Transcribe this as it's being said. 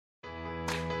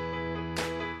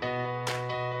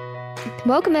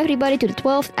Welcome everybody to the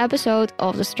 12th episode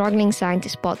of the Struggling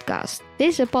Scientist podcast.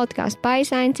 This is a podcast by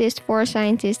scientists, for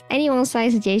scientists, anyone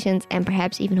science adjacent, and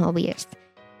perhaps even hobbyist.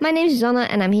 My name is Susanne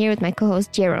and I'm here with my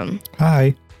co-host Jerome.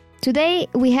 Hi. Today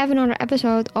we have another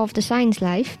episode of The Science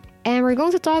Life, and we're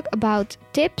going to talk about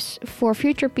tips for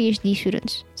future PhD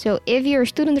students. So if you're a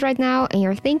student right now and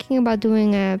you're thinking about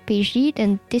doing a PhD,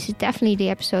 then this is definitely the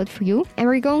episode for you. And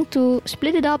we're going to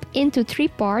split it up into 3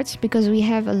 parts because we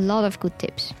have a lot of good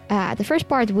tips. The first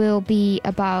part will be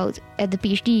about the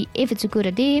PhD, if it's a good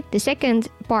idea. The second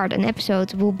part and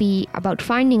episode will be about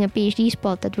finding a PhD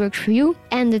spot that works for you.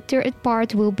 And the third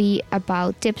part will be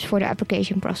about tips for the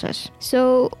application process.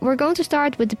 So we're going to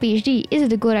start with the PhD. Is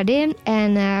it a good idea?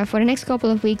 And for the next couple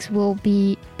of weeks, we'll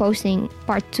be posting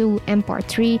part 2 and part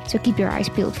 3. So keep your eyes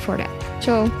peeled for that.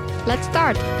 So let's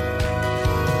start.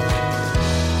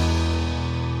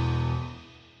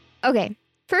 Okay,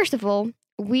 first of all,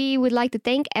 we would like to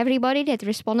thank everybody that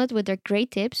responded with their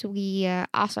great tips. We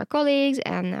asked our colleagues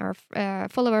and our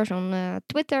followers on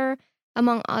Twitter,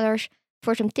 among others,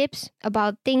 for some tips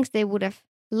about things they would have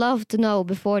loved to know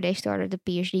before they started the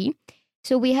PhD.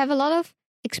 So we have a lot of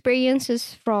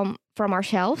experiences from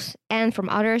ourselves and from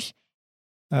others.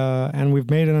 And we've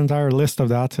made an entire list of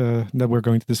that we're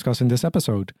going to discuss in this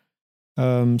episode.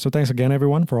 So thanks again,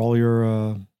 everyone, for all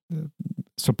your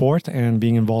support and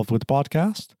being involved with the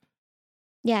podcast.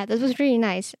 Yeah, that was really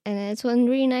nice. And it's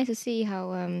really nice to see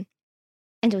how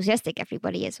enthusiastic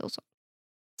everybody is also.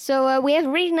 So we have a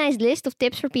really nice list of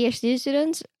tips for PhD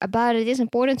students, but it is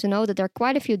important to know that there are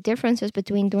quite a few differences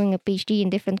between doing a PhD in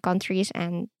different countries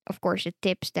and, of course, the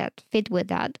tips that fit with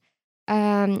that.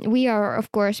 We are,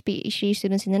 of course, PhD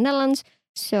students in the Netherlands,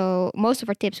 so most of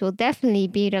our tips will definitely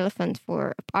be relevant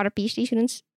for other PhD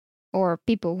students or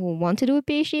people who want to do a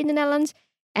PhD in the Netherlands.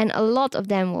 And a lot of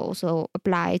them will also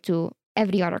apply to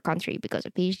every other country because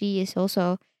a PhD is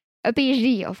also a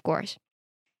PhD, of course.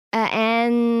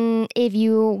 And if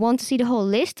you want to see the whole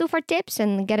list of our tips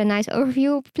and get a nice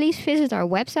overview, please visit our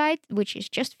website, which is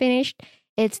just finished.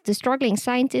 It's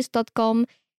thestrugglingscientist.com.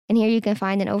 And here you can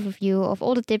find an overview of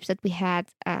all the tips that we had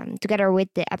together with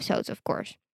the episodes, of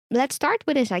course. Let's start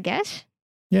with this, I guess.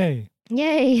 Yay.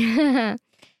 Yay.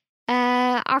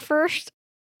 Our first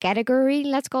category,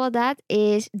 let's call it that,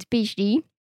 is the PhD.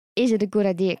 Is it a good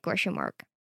idea? ?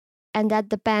 And that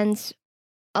depends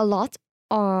a lot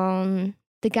on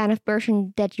the kind of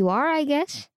person that you are, I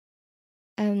guess.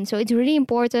 So it's really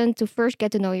important to first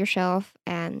get to know yourself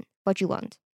and what you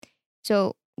want.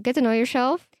 So get to know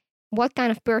yourself. What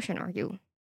kind of person are you?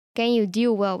 Can you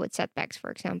deal well with setbacks, for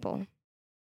example?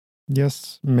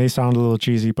 Yes, may sound a little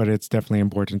cheesy, but it's definitely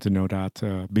important to know that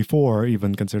before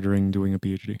even considering doing a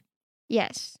PhD.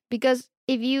 Yes, because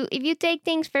if you take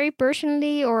things very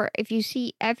personally, or if you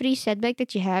see every setback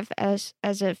that you have as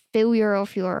a failure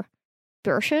of your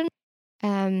person,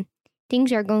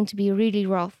 things are going to be really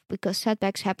rough because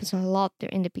setbacks happens a lot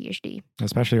in the PhD.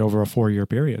 Especially over a 4-year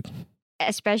period.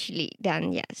 Especially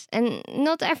then, yes. And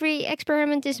not every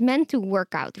experiment is meant to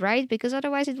work out, right? Because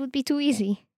otherwise it would be too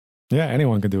easy. Yeah,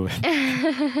 anyone can do it.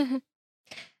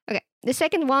 Okay, the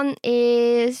second one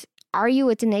is, are you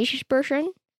a tenacious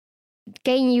person?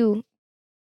 Can you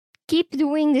keep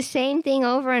doing the same thing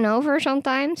over and over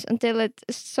sometimes until it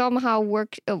somehow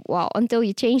works, until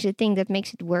you change the thing that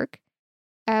makes it work?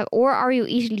 Or are you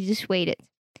easily dissuaded?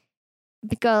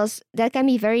 Because that can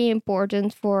be very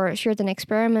important for certain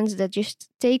experiments that just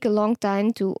take a long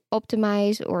time to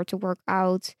optimize or to work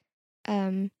out,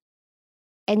 and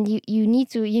you need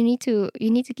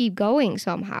to keep going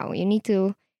somehow. You need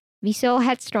to be so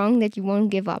headstrong that you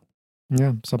won't give up.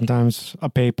 Yeah, sometimes a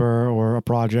paper or a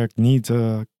project needs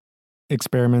a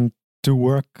experiment to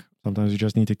work. Sometimes you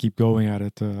just need to keep going at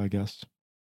it, I guess.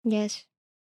 Yes.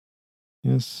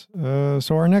 Yes.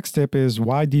 So our next tip is,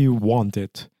 why do you want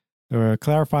it?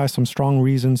 Clarify some strong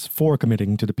reasons for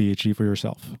committing to the PhD for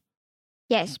yourself.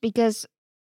 Yes, because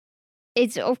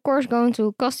it's of course going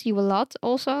to cost you a lot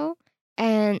also.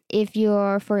 And if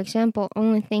you're, for example,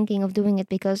 only thinking of doing it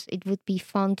because it would be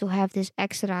fun to have this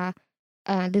extra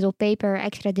little paper,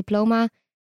 extra diploma,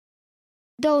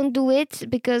 don't do it,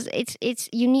 because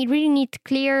you really need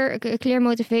clear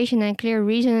motivation and clear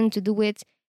reason to do it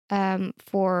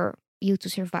for you to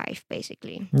survive,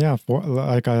 basically. Yeah,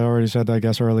 like I already said, I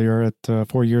guess earlier,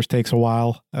 4 years takes a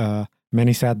while,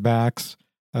 many setbacks.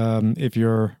 If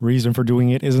your reason for doing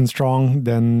it isn't strong,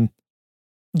 then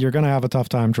you're going to have a tough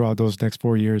time throughout those next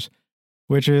 4 years,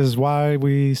 which is why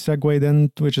we segue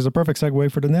then, which is a perfect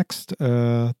segue for the next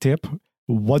tip.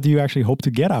 What do you actually hope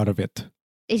to get out of it?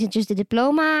 Is it just the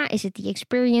diploma? Is it the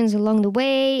experience along the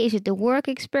way? Is it the work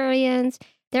experience?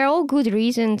 they're all good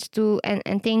reasons to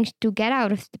and things to get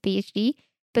out of the PhD.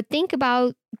 But think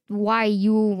about why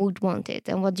you would want it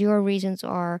and what your reasons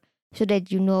are, so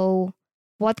that you know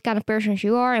what kind of persons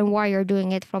you are and why you're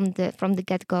doing it from the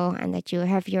get-go, and that you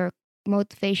have your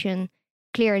motivation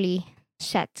clearly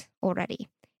set already.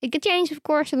 It can change, of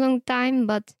course, along time,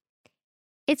 but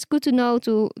it's good to know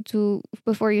to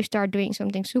before you start doing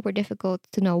something super difficult,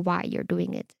 to know why you're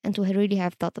doing it and to really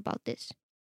have thought about this.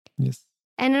 Yes.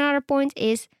 And another point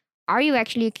is, are you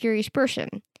actually a curious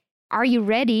person? Are you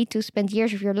ready to spend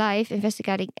years of your life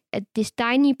investigating this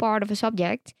tiny part of a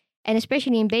subject? And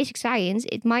especially in basic science,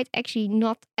 it might actually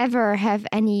not ever have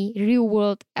any real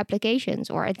world applications,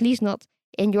 or at least not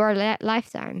in your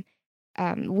lifetime.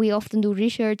 We often do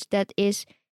research that is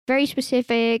very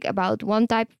specific about one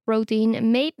type of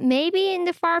protein. Maybe in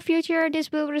the far future,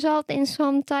 this will result in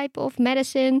some type of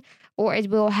medicine, or it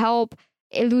will help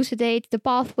elucidate the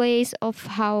pathways of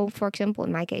how, for example,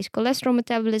 in my case, cholesterol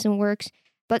metabolism works.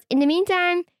 But in the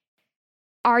meantime,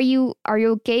 are you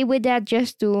okay with that,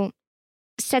 just to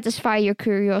satisfy your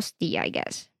curiosity, I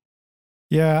guess?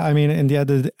 Yeah, I mean, at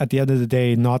the end of the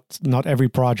day, not every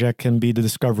project can be the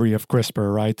discovery of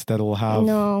CRISPR, right? That'll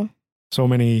have so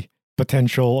many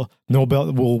potential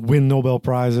will win Nobel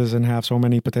Prizes and have so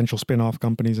many potential spin-off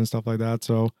companies and stuff like that.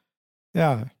 So,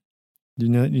 yeah, you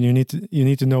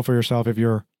need to know for yourself if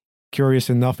you're curious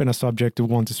enough in a subject to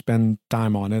want to spend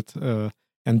time on it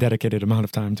and dedicated amount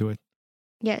of time to it.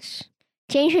 Yes,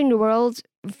 changing the world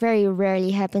very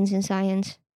rarely happens in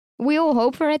science. We all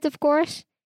hope for it, of course.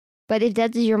 But if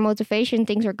that is your motivation,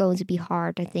 things are going to be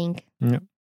hard, I think. Yeah.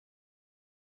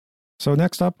 So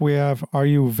next up we have, are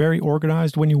you very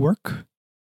organized when you work?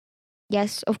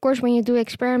 Yes, of course, when you do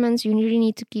experiments, you really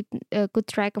need to keep a good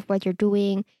track of what you're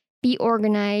doing. Be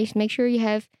organized. Make sure you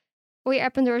have all your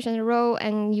appenders in a row,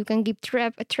 and you can keep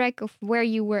a track of where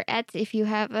you were at. If you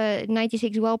have a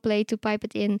 96 well plate to pipe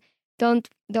it in, don't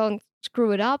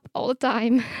screw it up all the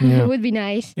time. Yeah. It would be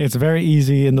nice. It's very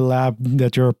easy in the lab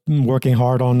that you're working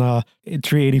hard on a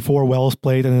 384 wells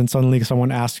plate, and then suddenly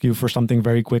someone asks you for something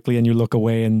very quickly and you look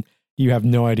away and you have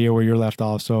no idea where you're left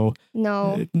off. So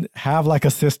have like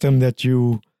a system that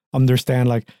you understand,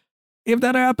 like if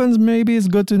that happens, maybe it's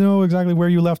good to know exactly where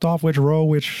you left off, which row,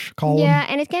 which column. Yeah,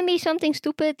 and it can be something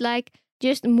stupid like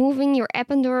just moving your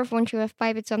Eppendorf once you have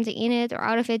piped something in it or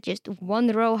out of it, just one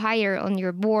row higher on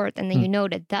your board, and then you know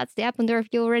that that's the Eppendorf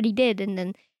you already did. And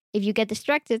then if you get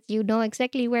distracted, you know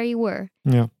exactly where you were.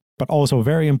 Yeah, but also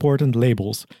very important,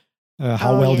 labels.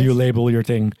 How well do you label your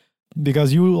thing?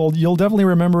 Because you'll definitely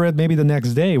remember it maybe the next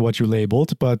day what you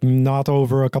labeled, but not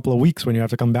over a couple of weeks when you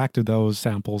have to come back to those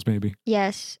samples maybe.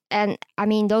 Yes, and I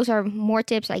mean, those are more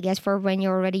tips, I guess, for when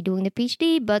you're already doing the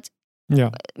PhD, but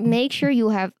make sure you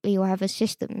have a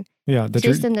system. Yeah,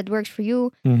 system that works for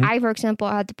you. Mm-hmm. I, for example,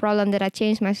 had the problem that I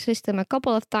changed my system a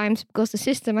couple of times because the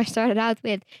system I started out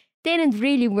with didn't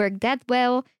really work that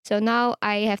well. So now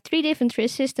I have 3 different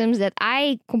systems that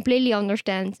I completely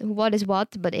understand what is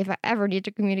what. But if I ever need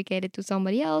to communicate it to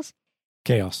somebody else,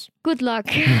 chaos. Good luck.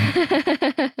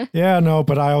 Yeah, no,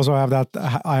 but I also have that.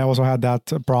 I also had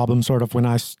that problem sort of when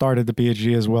I started the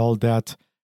PhD as well. That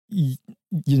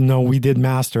we did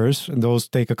masters, and those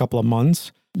take a couple of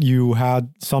months. You had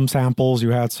some samples,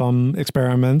 you had some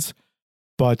experiments,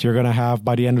 but you're going to have,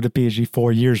 by the end of the PhD,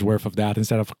 4 years worth of that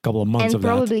instead of a couple of months of that.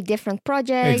 And probably different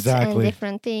projects and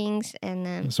different things.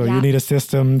 And so you need a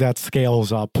system that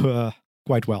scales up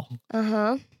quite well.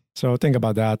 Uh-huh. So think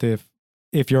about that.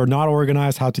 If you're not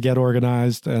organized, how to get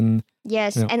organized. And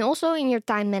yes, and also in your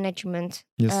time management.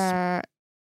 Yes.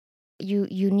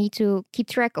 You need to keep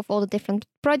track of all the different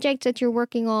projects that you're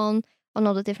working on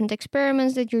all the different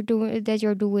experiments that you're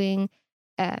doing.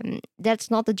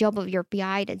 That's not the job of your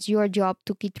PI. That's your job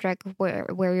to keep track of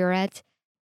where you're at.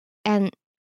 And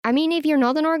I mean, if you're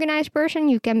not an organized person,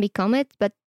 you can become it,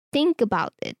 but think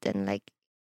about it and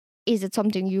is it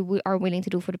something you are willing to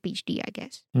do for the PhD, I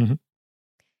guess. Mm-hmm.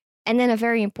 And then a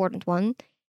very important one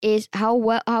is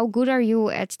how good are you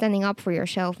at standing up for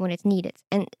yourself when it's needed.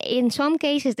 And in some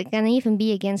cases, it can even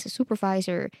be against a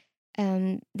supervisor,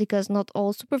 because not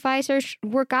all supervisors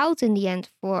work out in the end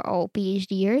for all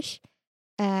PhDers.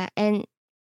 And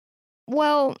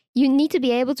you need to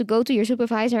be able to go to your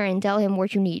supervisor and tell him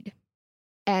what you need.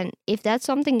 And if that's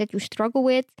something that you struggle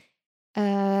with,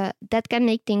 that can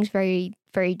make things very,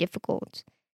 very difficult.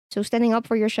 So standing up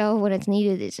for yourself when it's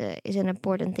needed is an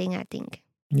important thing, I think.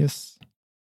 Yes.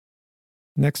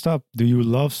 Next up, do you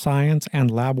love science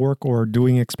and lab work or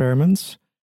doing experiments?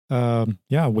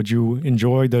 Would you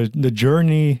enjoy the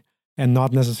journey and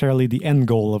not necessarily the end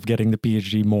goal of getting the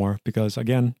PhD more? Because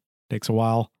again, it takes a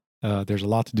while. There's a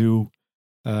lot to do.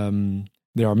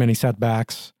 There are many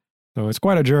setbacks. So it's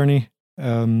quite a journey.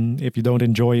 If you don't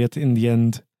enjoy it in the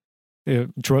end,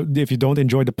 if you don't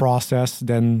enjoy the process,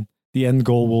 then the end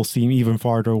goal will seem even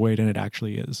farther away than it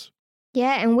actually is.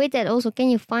 Yeah, and with that also, can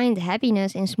you find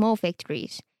happiness in small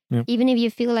victories? Yeah. Even if you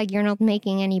feel like you're not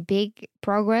making any big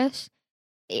progress,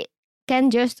 it can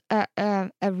just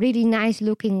a really nice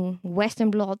looking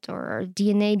Western blot or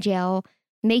DNA gel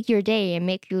make your day and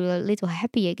make you a little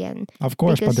happy again. Of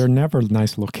course, but they're never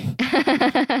nice looking.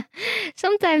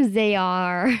 Sometimes they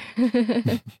are.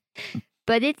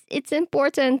 But it's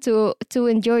important to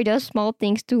enjoy those small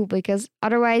things too, because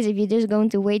otherwise, if you're just going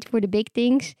to wait for the big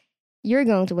things, you're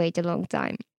going to wait a long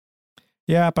time.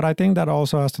 Yeah, but I think that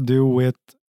also has to do with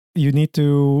you need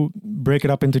to break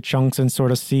it up into chunks and sort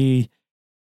of see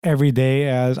every day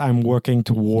as I'm working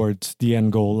towards the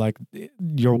end goal. Like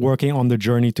you're working on the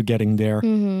journey to getting there.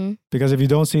 Mm-hmm. Because if you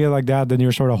don't see it like that, then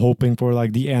you're sort of hoping for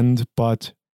like the end,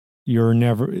 but you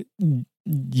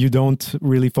don't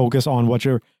really focus on what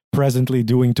you're presently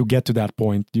doing to get to that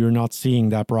point. You're not seeing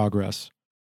that progress.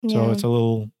 Yeah. So it's a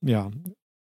little,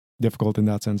 difficult in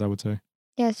that sense, I would say.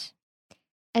 Yes.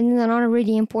 And then another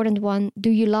really important one, do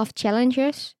you love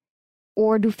challenges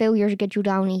or do failures get you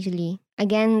down easily?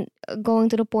 Again, going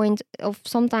to the point of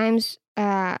sometimes,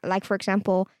 like for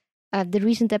example, the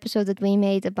recent episode that we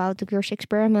made about the Kursk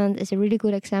experiment is a really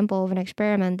good example of an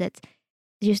experiment that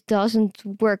just doesn't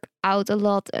work out a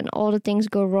lot and all the things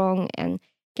go wrong. And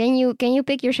can you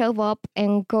pick yourself up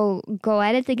and go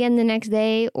at it again the next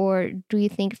day? Or do you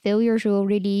think failures will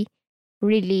really,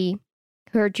 really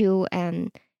hurt you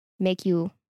and make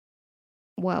you,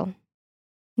 well,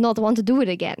 not want to do it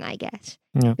again, I guess?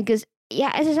 Yeah. Because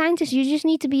as a scientist, you just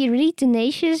need to be a really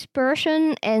tenacious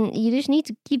person and you just need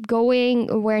to keep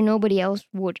going where nobody else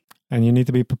would. And you need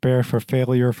to be prepared for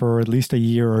failure for at least a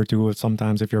year or two,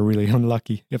 sometimes if you're really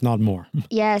unlucky, if not more.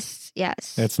 Yes.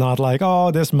 It's not like,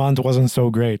 oh, this month wasn't so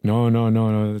great. No.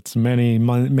 It's many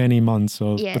months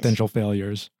of potential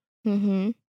failures.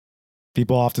 Mm-hmm.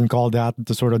 People often call that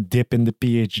the sort of dip in the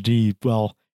PhD.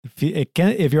 Well,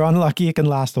 if you're unlucky, it can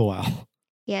last a while.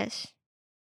 Yes.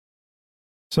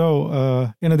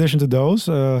 So, in addition to those,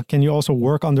 can you also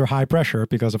work under high pressure?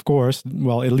 Because, of course,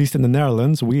 well, at least in the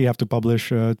Netherlands, we have to publish,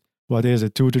 2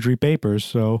 to 3 papers.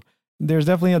 So, there's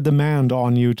definitely a demand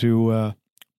on you to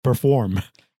perform.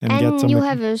 And get some you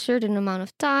have a certain amount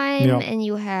of time, and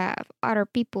you have other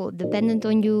people dependent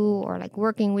on you or like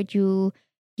working with you.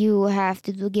 You have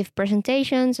to give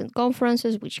presentations and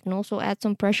conferences, which can also add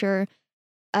some pressure.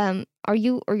 Are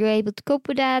you able to cope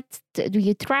with that? Do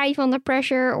you thrive under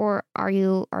pressure, or are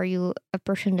you a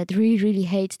person that really, really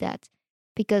hates that?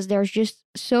 Because there's just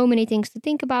so many things to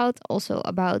think about, also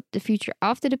about the future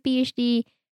after the PhD,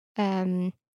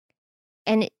 and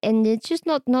it's just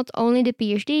not only the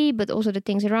PhD, but also the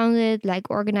things around it, like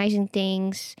organizing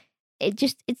things.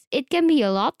 It can be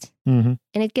a lot, and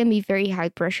it can be very high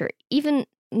pressure. Even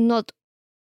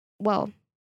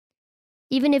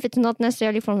if it's not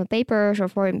necessarily from the papers or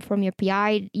from your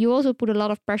PI, you also put a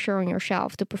lot of pressure on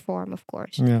yourself to perform, of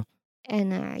course. Yeah.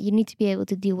 And you need to be able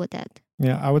to deal with that.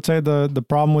 Yeah, I would say the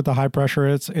problem with the high pressure,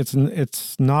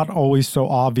 it's not always so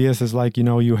obvious as like,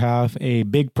 you have a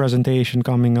big presentation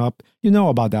coming up,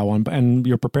 about that one, and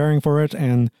you're preparing for it.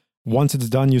 And once it's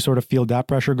done, you sort of feel that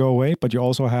pressure go away, but you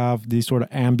also have the sort of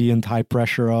ambient high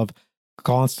pressure of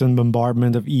constant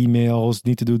bombardment of emails,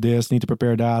 need to do this, need to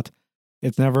prepare that.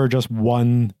 It's never just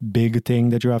one big thing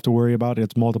that you have to worry about.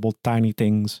 It's multiple tiny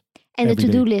things. And the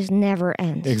to-do list never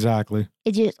ends. Exactly.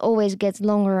 It just always gets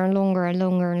longer and longer and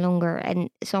longer and longer. And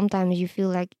sometimes you feel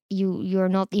like you're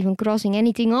not even crossing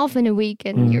anything off in a week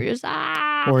and you're just,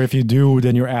 Or if you do,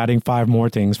 then you're adding 5 more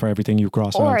things for everything you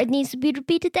cross out. Or it needs to be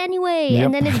repeated anyway. Yep.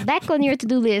 And then it's back on your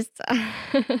to-do list.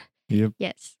 Yep.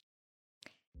 Yes.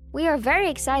 We are very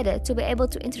excited to be able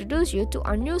to introduce you to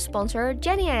our new sponsor,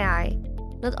 Jenny AI.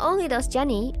 Not only does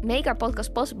Jenny make our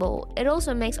podcast possible, it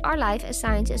also makes our life as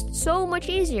scientists so much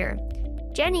easier.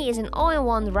 Jenny is an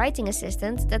all-in-one writing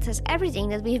assistant that has everything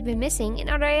that we've been missing in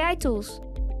other AI tools.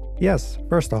 Yes,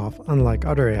 first off, unlike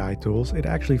other AI tools, it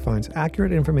actually finds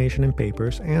accurate information in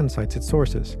papers and cites its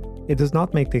sources. It does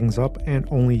not make things up and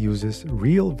only uses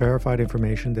real verified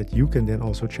information that you can then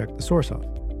also check the source of.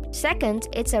 Second,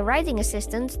 it's a writing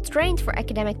assistant trained for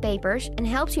academic papers and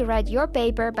helps you write your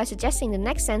paper by suggesting the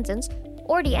next sentence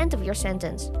or the end of your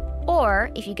sentence. Or,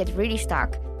 if you get really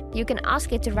stuck, you can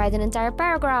ask it to write an entire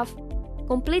paragraph,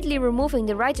 completely removing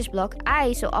the writer's block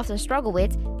I so often struggle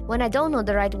with when I don't know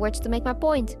the right words to make my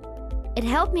point. It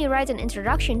helped me write an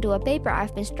introduction to a paper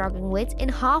I've been struggling with in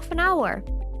half an hour.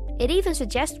 It even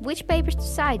suggests which papers to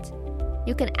cite.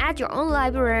 You can add your own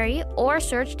library or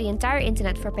search the entire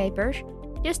internet for papers.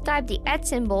 Just type the add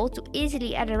symbol to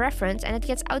easily add a reference and it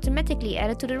gets automatically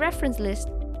added to the reference list.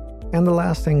 And the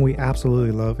last thing we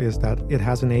absolutely love is that it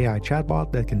has an AI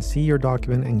chatbot that can see your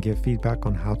document and give feedback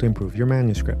on how to improve your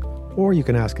manuscript. Or you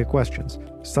can ask it questions,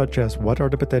 such as what are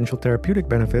the potential therapeutic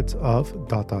benefits of ...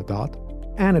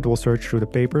 and it will search through the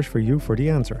papers for you for the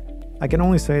answer. I can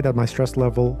only say that my stress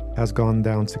level has gone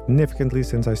down significantly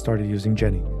since I started using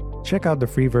Jenny. Check out the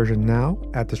free version now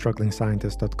at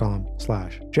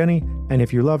thestrugglingscientist.com/Jenny, and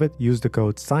if you love it, use the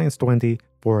code SCIENCE20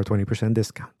 for a 20%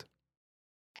 discount.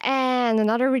 And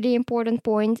another really important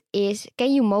point is,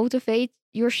 can you motivate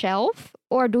yourself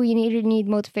or do you need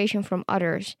motivation from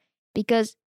others?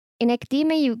 Because in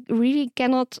academia, you really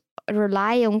cannot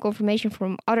rely on confirmation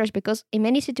from others because in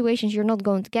many situations, you're not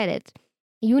going to get it.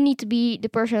 You need to be the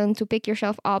person to pick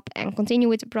yourself up and continue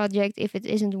with the project if it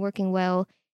isn't working well.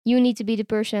 You need to be the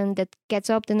person that gets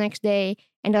up the next day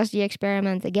and does the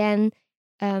experiment again.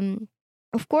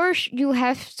 Of course, you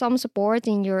have some support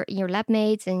in your lab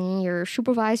mates and in your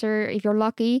supervisor if you're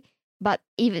lucky. But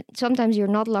even sometimes you're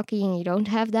not lucky and you don't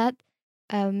have that.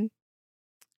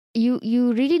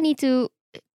 You really need to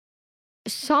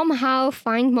somehow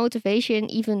find motivation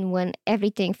even when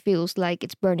everything feels like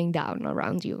it's burning down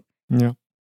around you. Yeah.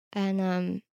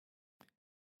 And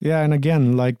and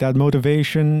again, like that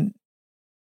motivation,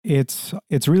 it's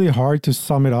really hard to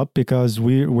sum it up because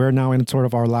we're now in sort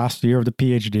of our last year of the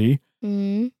PhD.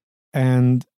 Mm-hmm.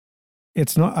 And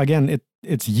it's not, again,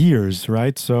 it's years,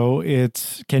 right? So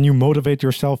can you motivate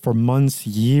yourself for months,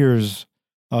 years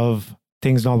of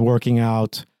things not working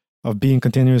out, of being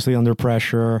continuously under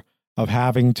pressure, of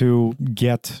having to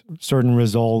get certain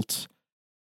results?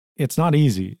 It's not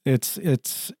easy.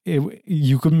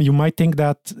 You might think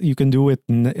that you can do it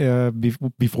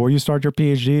before you start your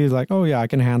PhD. Like, oh yeah, I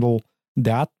can handle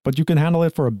that, but you can handle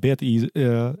it for a bit,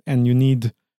 and you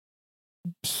need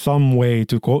some way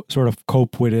to sort of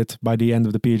cope with it by the end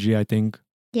of the PhD, I think.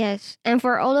 Yes, and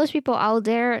for all those people out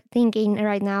there thinking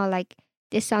right now, like,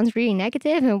 this sounds really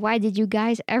negative, and why did you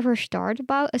guys ever start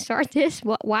this?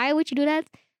 Why would you do that?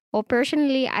 Well,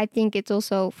 personally, I think it's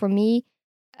also for me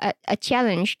a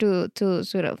challenge to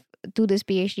sort of do this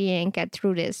PhD and get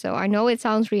through this. So I know it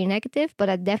sounds really negative, but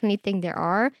I definitely think there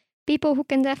are people who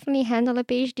can definitely handle a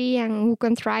PhD and who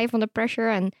can thrive under pressure.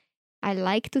 And I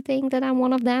like to think that I'm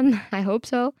one of them. I hope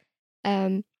so.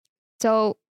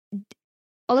 So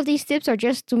all of these tips are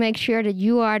just to make sure that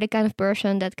you are the kind of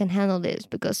person that can handle this.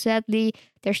 Because sadly,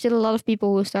 there's still a lot of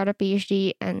people who start a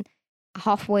PhD and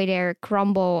halfway there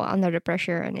crumble under the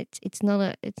pressure, and it's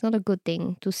not a good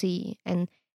thing to see. And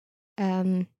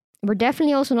we're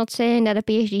definitely also not saying that a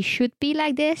PhD should be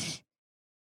like this,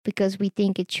 because we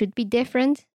think it should be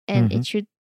different and it should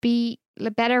be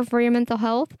better for your mental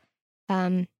health.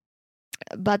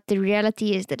 But the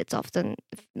reality is that it's often,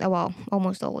 well,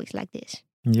 almost always like this.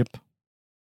 Yep.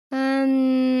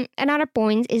 Another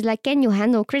point is like, can you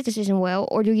handle criticism well,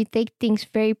 or do you take things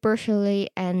very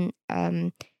personally, and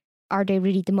are they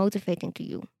really demotivating to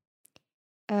you?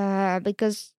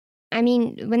 Because, I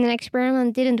mean, when an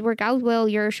experiment didn't work out well,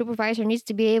 your supervisor needs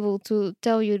to be able to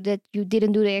tell you that you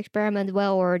didn't do the experiment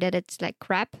well or that it's like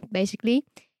crap, basically.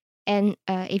 And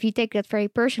if you take that very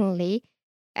personally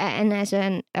and as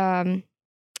an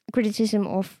criticism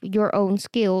of your own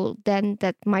skill, then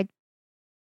that might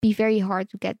be very hard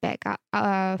to get back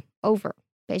over,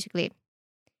 basically.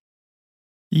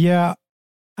 Yeah,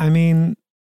 I mean,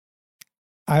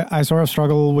 I sort of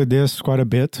struggle with this quite a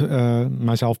bit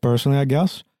myself personally, I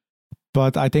guess.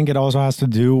 But I think it also has to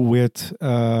do with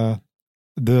the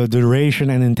duration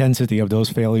and intensity of those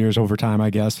failures over time, I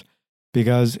guess.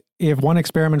 Because if one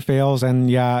experiment fails and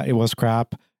yeah, it was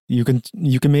crap, you can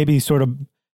maybe sort of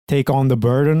take on the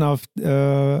burden of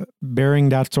bearing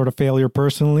that sort of failure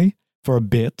personally for a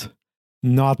bit,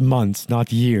 not months,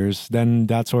 not years. Then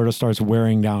that sort of starts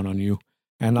wearing down on you.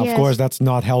 And of course, that's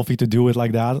not healthy to do it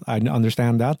like that. I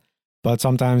understand that. But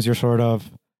sometimes you're sort of,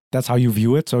 that's how you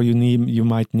view it. So you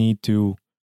might need to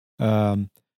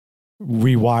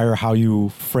rewire how you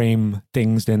frame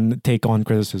things, then take on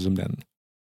criticism then.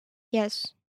 Yes.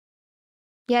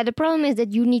 Yeah, the problem is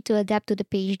that you need to adapt to the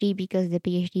PhD because the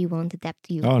PhD won't adapt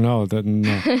to you. Oh, no.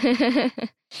 No.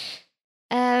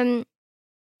 And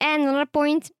another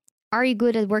point, are you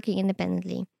good at working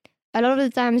independently? A lot of the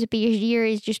times a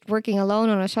PhDer is just working alone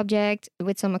on a subject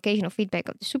with some occasional feedback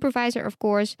of the supervisor, of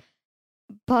course.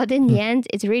 But in the end,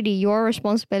 it's really your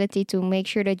responsibility to make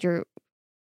sure that you're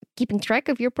keeping track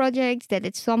of your project, that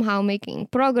it's somehow making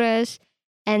progress.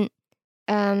 And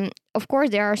of course,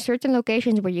 there are certain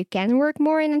locations where you can work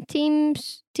more in a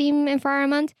team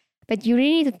environment. But you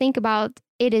really need to think about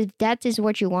it if that is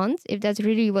what you want, if that's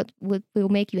really what will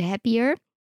make you happier,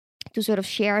 to sort of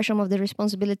share some of the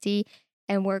responsibility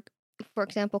and work, for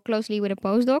example, closely with a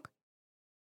postdoc.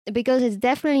 Because it's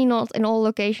definitely not in all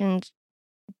locations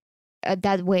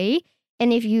that way.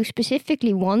 And if you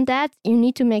specifically want that, you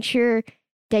need to make sure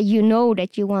that you know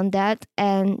that you want that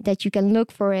and that you can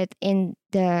look for it in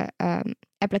the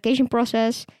application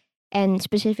process and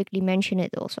specifically mention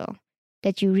it also.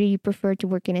 That you really prefer to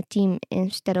work in a team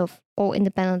instead of all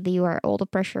independently where all the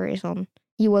pressure is on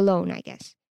you alone, I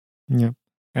guess. Yeah.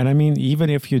 And I mean, even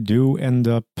if you do end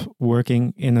up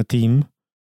working in a team,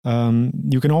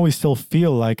 you can always still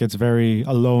feel like it's very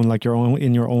alone, like you're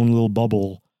in your own little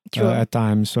bubble at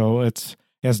times. So it's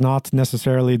not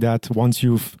necessarily that once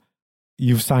you've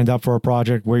signed up for a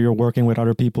project where you're working with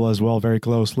other people as well very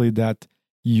closely, that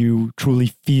you truly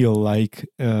feel like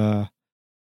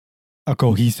a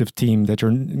cohesive team, that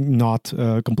you're not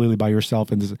completely by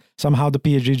yourself. And somehow the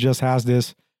PhD just has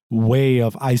this way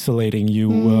of isolating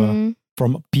you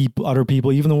from other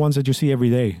people, even the ones that you see every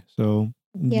day. So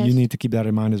you need to keep that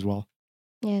in mind as well.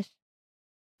 Yes.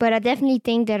 But I definitely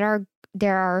think there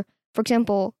are, for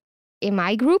example, in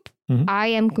my group, I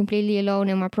am completely alone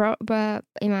in my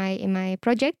in my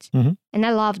project, and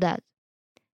I love that.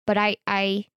 But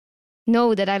I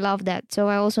know that I love that, so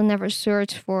I also never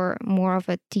search for more of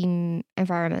a team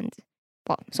environment.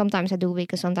 Well, sometimes I do,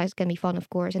 because sometimes it can be fun, of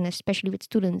course, and especially with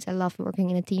students, I love working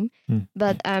in a team.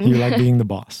 But you like being the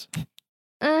boss.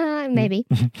 Maybe.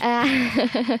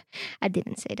 I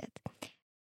didn't say that.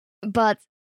 But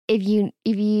if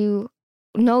you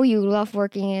know you love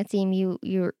working in a team,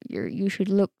 you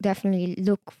should definitely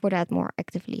look for that more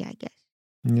actively, I guess.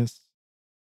 Yes.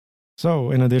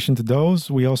 So in addition to those,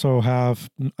 we also have,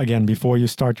 again, before you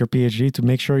start your PhD, to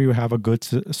make sure you have a good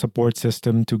support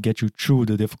system to get you through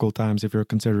the difficult times if you're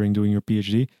considering doing your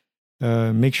PhD.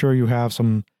 Make sure you have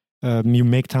you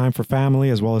make time for family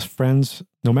as well as friends,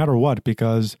 no matter what,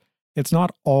 because it's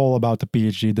not all about the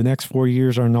PhD. The next 4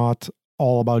 years are not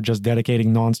all about just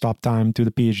dedicating nonstop time to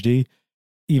the PhD,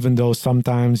 even though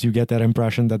sometimes you get that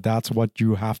impression that that's what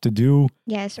you have to do.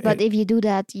 Yes, but if you do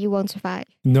that, you won't survive.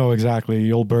 No, exactly.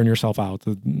 You'll burn yourself out.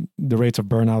 The rates of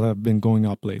burnout have been going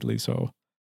up lately. So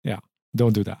yeah,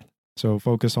 don't do that. So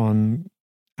focus on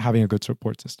having a good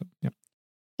support system. Yeah.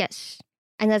 Yes.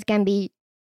 And that can be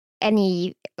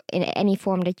in any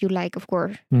form that you like, of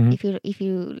course. If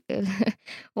you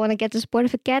want to get the support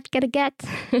of a cat, get a cat.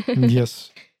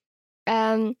 Yes.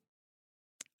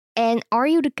 And are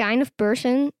you the kind of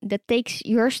person that takes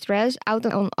your stress out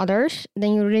on others?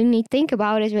 Then you really need to think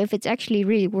about it if it's actually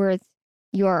really worth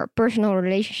your personal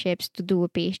relationships to do a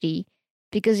PhD.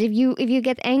 Because if you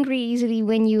get angry easily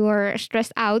when you are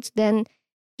stressed out, then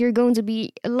you're going to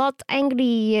be a lot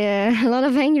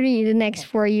of angry the next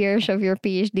 4 years of your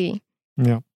PhD.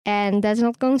 Yeah. And that's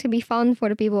not going to be fun for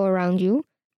the people around you.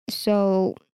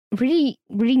 So really,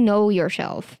 really know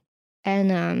yourself.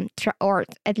 And or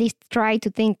at least try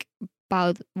to think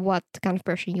about what kind of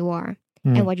person you are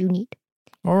and what you need.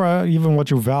 Or even what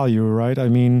you value, right? I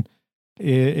mean,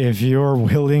 if you're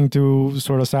willing to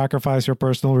sort of sacrifice your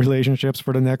personal relationships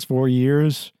for the next 4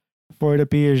 years for the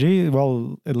PhD,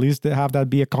 well, at least have that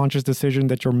be a conscious decision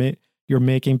that you're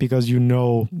making because you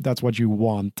know that's what you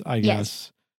want, I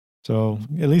guess. So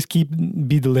at least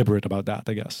be deliberate about that,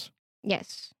 I guess.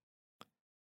 Yes.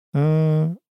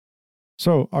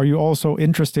 So, are you also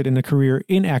interested in a career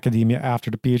in academia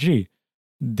after the PhD?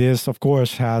 This, of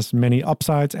course, has many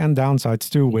upsides and downsides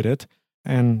too with it.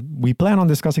 And we plan on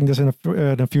discussing this in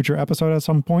a future episode at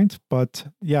some point. But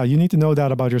yeah, you need to know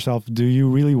that about yourself. Do you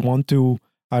really want to,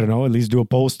 I don't know, at least do a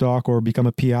postdoc or become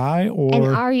a PI? And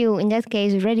are you, in that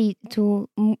case, ready to,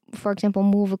 for example,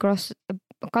 move across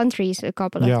countries a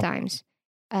couple of times?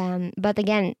 But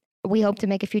again, we hope to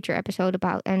make a future episode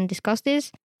about and discuss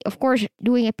this. Of course,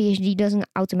 doing a PhD doesn't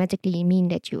automatically mean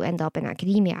that you end up in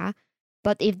academia.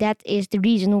 But if that is the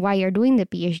reason why you're doing the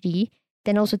PhD,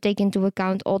 then also take into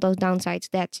account all those downsides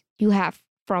that you have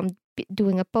from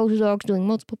doing a postdoc, doing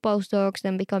multiple postdocs,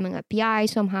 then becoming a PI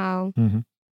somehow.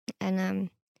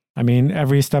 And I mean,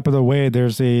 every step of the way,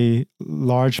 there's a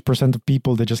large percent of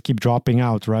people that just keep dropping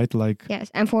out, right? Like,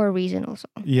 yes, and for a reason also.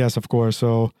 Yes, of course.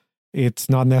 So it's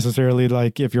not necessarily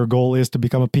like if your goal is to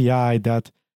become a PI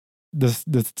that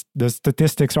the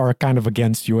statistics are kind of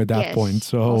against you at that point.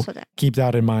 So keep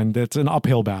that in mind. It's an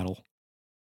uphill battle.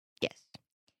 Yes.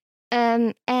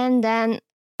 And then,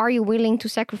 are you willing to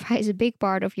sacrifice a big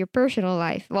part of your personal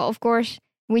life? Well, of course,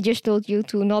 we just told you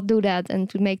to not do that and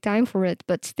to make time for it.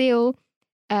 But still,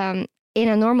 in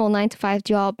a normal 9-to-5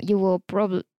 job, you will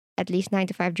probably, at least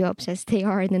 9-to-5 jobs as they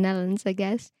are in the Netherlands, I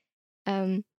guess.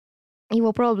 you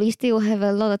will probably still have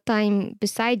a lot of time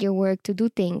beside your work to do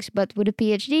things. But with a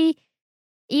PhD,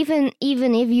 even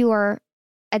if you are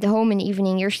at home in the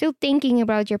evening, you're still thinking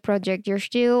about your project. You're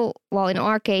still, well, in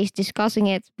our case, discussing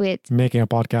it with... Making a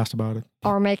podcast about it.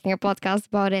 Or making a podcast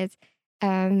about it.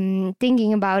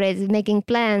 Thinking about it, making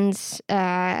plans.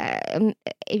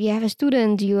 If you have a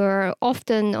student, you're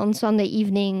often on Sunday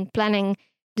evening planning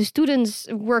the student's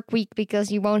work week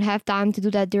because you won't have time to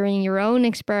do that during your own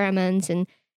experiments. And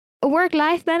a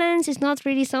work-life balance is not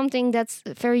really something that's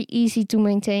very easy to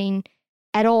maintain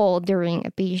at all during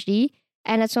a PhD.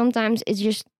 And that sometimes it's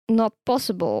just not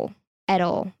possible at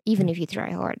all, even if you try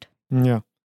hard. Yeah.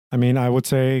 I mean, I would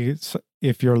say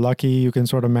if you're lucky, you can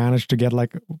sort of manage to get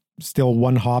like still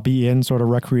one hobby in sort of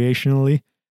recreationally.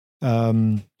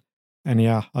 And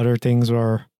yeah, other things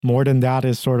are more than that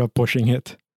is sort of pushing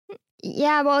it.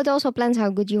 Yeah, well, it also depends how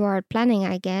good you are at planning,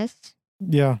 I guess.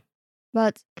 Yeah.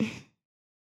 But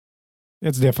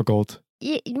it's difficult.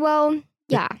 Well,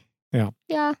 yeah. Yeah.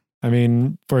 Yeah. I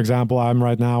mean, for example, I'm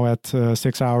right now at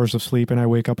 6 hours of sleep and I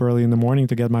wake up early in the morning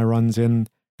to get my runs in.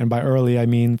 And by early, I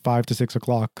mean 5 to 6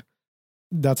 o'clock.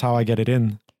 That's how I get it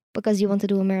in. Because you want to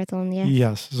do a marathon, yes.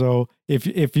 Yes. So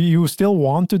if you still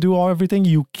want to do everything,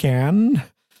 you can,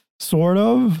 sort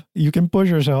of. You can push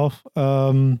yourself.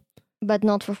 But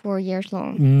not for 4 years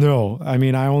long. No. I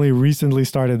mean, I only recently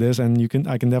started this and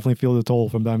I can definitely feel the toll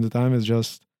from time to time. It's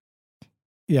just,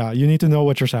 yeah, you need to know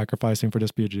what you're sacrificing for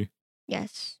this PhD.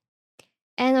 Yes.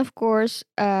 And of course,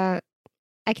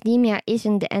 academia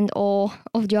isn't the end all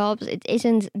of jobs. It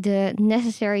isn't the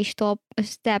necessary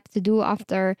step to do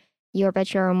after your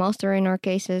bachelor or master in our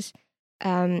cases.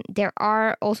 There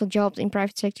are also jobs in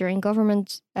private sector and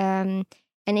government. And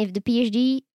if the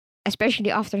PhD, especially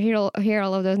after hear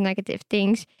all of those negative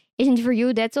things, isn't for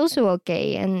you, that's also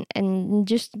okay. And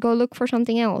just go look for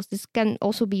something else. This can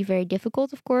also be very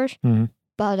difficult, of course. Mm-hmm.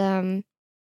 But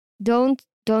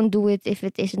don't do it if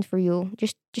it isn't for you.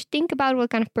 Just think about what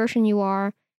kind of person you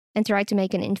are and try to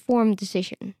make an informed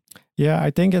decision. Yeah,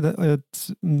 I think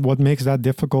it's what makes that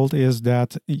difficult is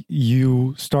that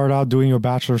you start out doing your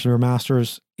bachelor's or your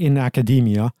master's in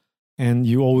academia, and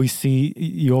you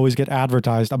always get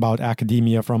advertised about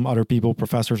academia from other people,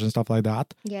 professors and stuff like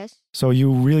that. Yes. So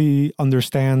you really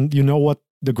understand, you know what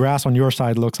the grass on your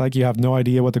side looks like. You have no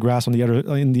idea what the grass on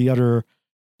the other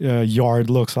yard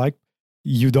looks like.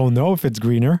 You don't know if it's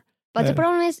greener. But the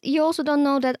problem is you also don't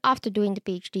know that after doing the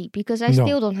PhD, because I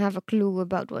still don't have a clue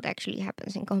about what actually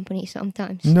happens in companies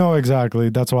sometimes. No, exactly.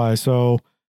 That's why. So,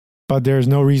 but there's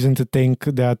no reason to think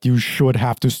that you should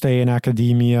have to stay in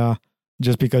academia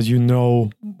just because you know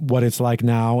what it's like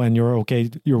now and you're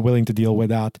willing to deal with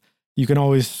that. You can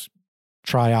always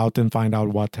try out and find out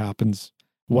what happens,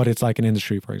 what it's like in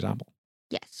industry, for example.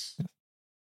 Yes.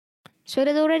 So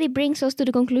that already brings us to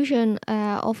the conclusion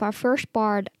of our first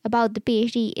part about the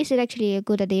PhD. Is it actually a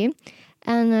good idea?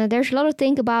 And there's a lot to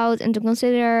think about and to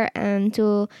consider and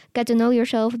to get to know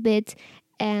yourself a bit.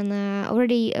 And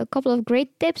already a couple of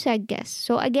great tips, I guess.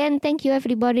 So again, thank you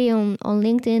everybody on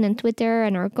LinkedIn and Twitter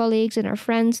and our colleagues and our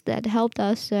friends that helped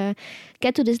us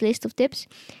get to this list of tips.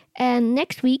 And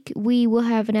next week, we will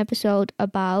have an episode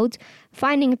about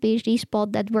finding a PhD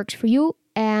spot that works for you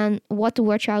and what to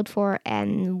watch out for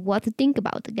and what to think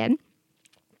about again.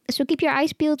 So keep your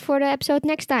eyes peeled for the episode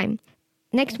next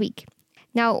week.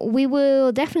 Now, we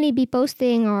will definitely be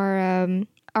posting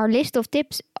our list of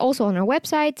tips also on our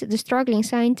website,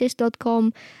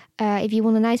 thestrugglingscientist.com. If you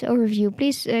want a nice overview,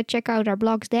 please check out our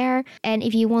blogs there. And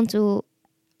if you want to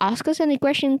ask us any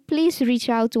question, please reach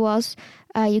out to us.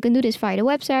 You can do this via the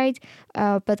website,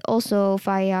 but also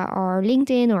via our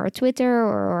LinkedIn or our Twitter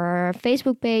or our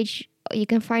Facebook page. You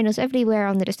can find us everywhere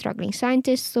under The Struggling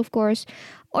Scientists, of course,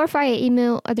 or via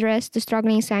email address,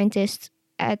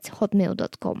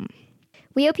 thestrugglingscientists@hotmail.com.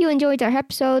 We hope you enjoyed our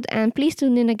episode, and please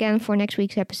tune in again for next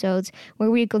week's episodes,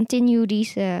 where we continue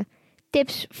these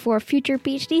tips for future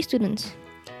PhD students.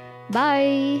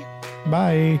 Bye!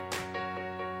 Bye!